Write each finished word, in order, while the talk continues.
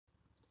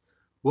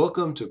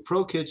Welcome to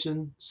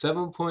ProKitchen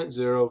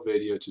 7.0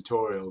 video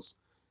tutorials.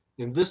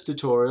 In this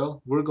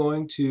tutorial, we're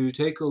going to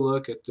take a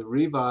look at the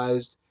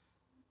revised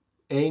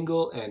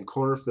angle and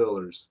corner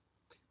fillers.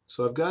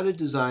 So I've got a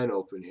design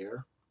open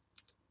here,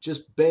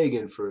 just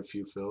begging for a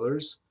few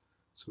fillers.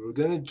 So we're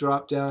going to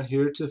drop down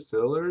here to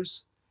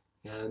fillers,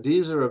 and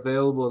these are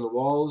available in the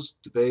walls,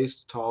 the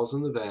base, the talls,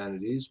 and the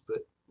vanities, but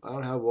I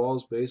don't have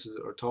walls, bases,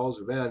 or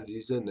talls, or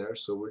vanities in there,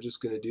 so we're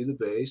just going to do the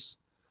base.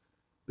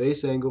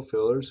 Base angle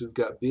fillers, we've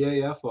got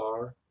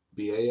BAFR,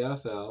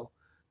 BAFL.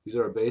 These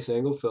are our base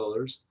angle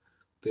fillers.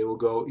 They will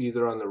go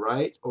either on the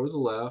right or the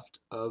left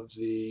of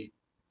the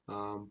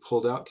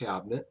pulled out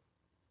cabinet.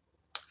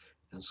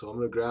 And so I'm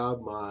going to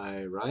grab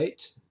my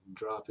right and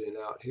drop in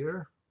out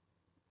here.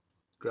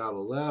 Grab a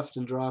left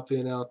and drop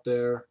in out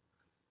there.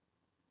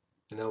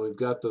 And now we've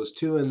got those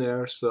two in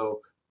there,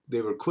 so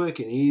they were quick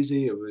and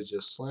easy. It was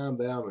just slam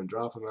bam and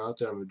drop them out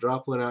there. I'm going to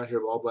drop one out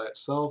here all by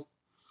itself.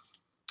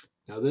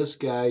 Now this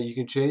guy, you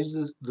can change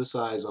the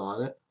size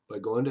on it by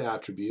going to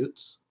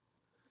attributes.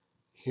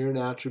 Here in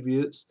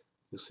attributes,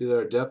 you'll see that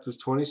our depth is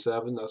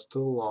 27. That's to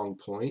the long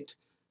point.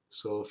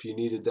 So if you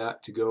needed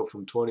that to go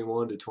from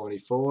 21 to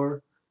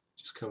 24,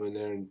 just come in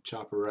there and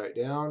chop it right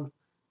down,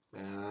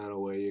 and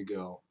away you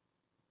go.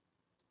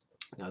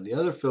 Now the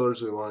other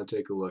fillers we want to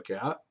take a look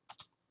at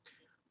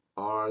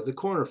are the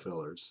corner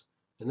fillers.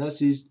 And that's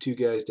these two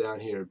guys down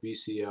here,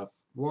 BCF1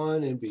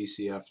 and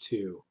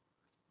BCF2.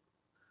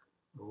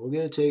 We're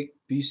going to take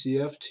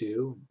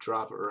BCF2,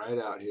 drop it right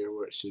out here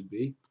where it should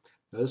be.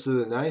 Now this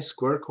is a nice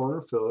square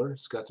corner filler.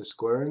 It's got the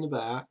square in the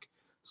back,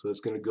 so it's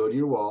going to go to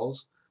your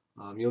walls.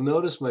 You'll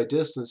notice my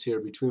distance here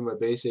between my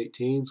base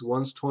 18s.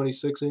 One's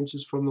 26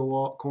 inches from the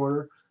wall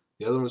corner,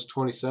 the other one's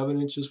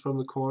 27 inches from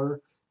the corner.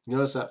 You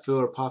notice that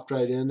filler popped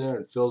right in there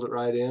and filled it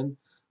right in.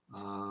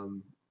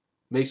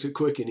 Makes it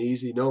quick and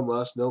easy, no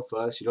muss, no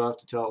fuss. You don't have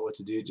to tell it what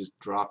to do, just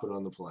drop it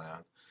on the plan.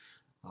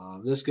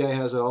 This guy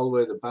has it all the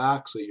way to the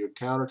back, so your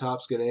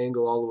countertop's going to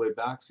angle all the way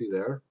back through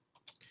there.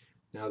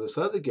 Now this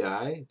other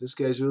guy, this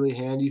guy's really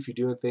handy if you're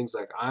doing things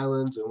like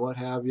islands and what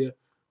have you,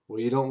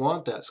 where you don't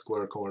want that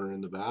square corner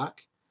in the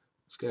back.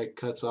 This guy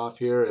cuts off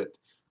here at,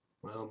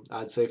 well,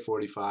 I'd say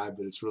 45,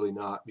 but it's really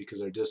not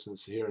because our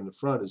distance here in the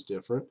front is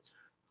different.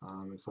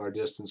 If our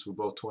distance were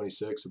both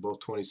 26 or both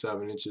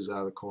 27 inches out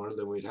of the corner,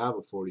 then we'd have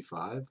a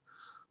 45.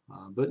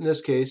 But in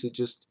this case,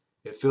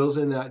 it fills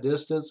in that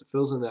distance, it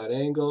fills in that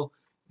angle,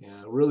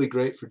 and really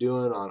great for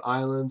doing on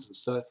islands and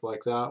stuff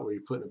like that where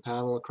you're putting a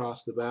panel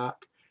across the back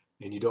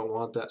and you don't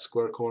want that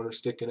square corner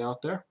sticking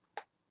out there.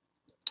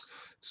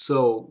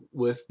 So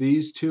with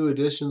these two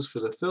additions for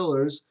the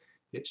fillers,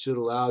 it should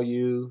allow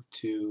you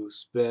to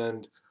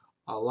spend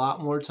a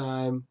lot more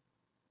time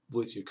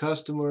with your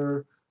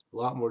customer, a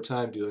lot more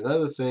time doing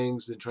other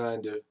things than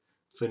trying to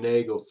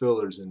finagle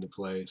fillers into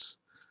place.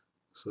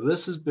 So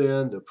this has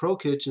been the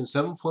ProKitchen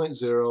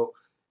 7.0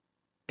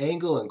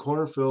 angle and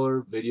corner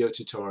filler video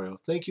tutorial.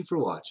 Thank you for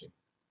watching.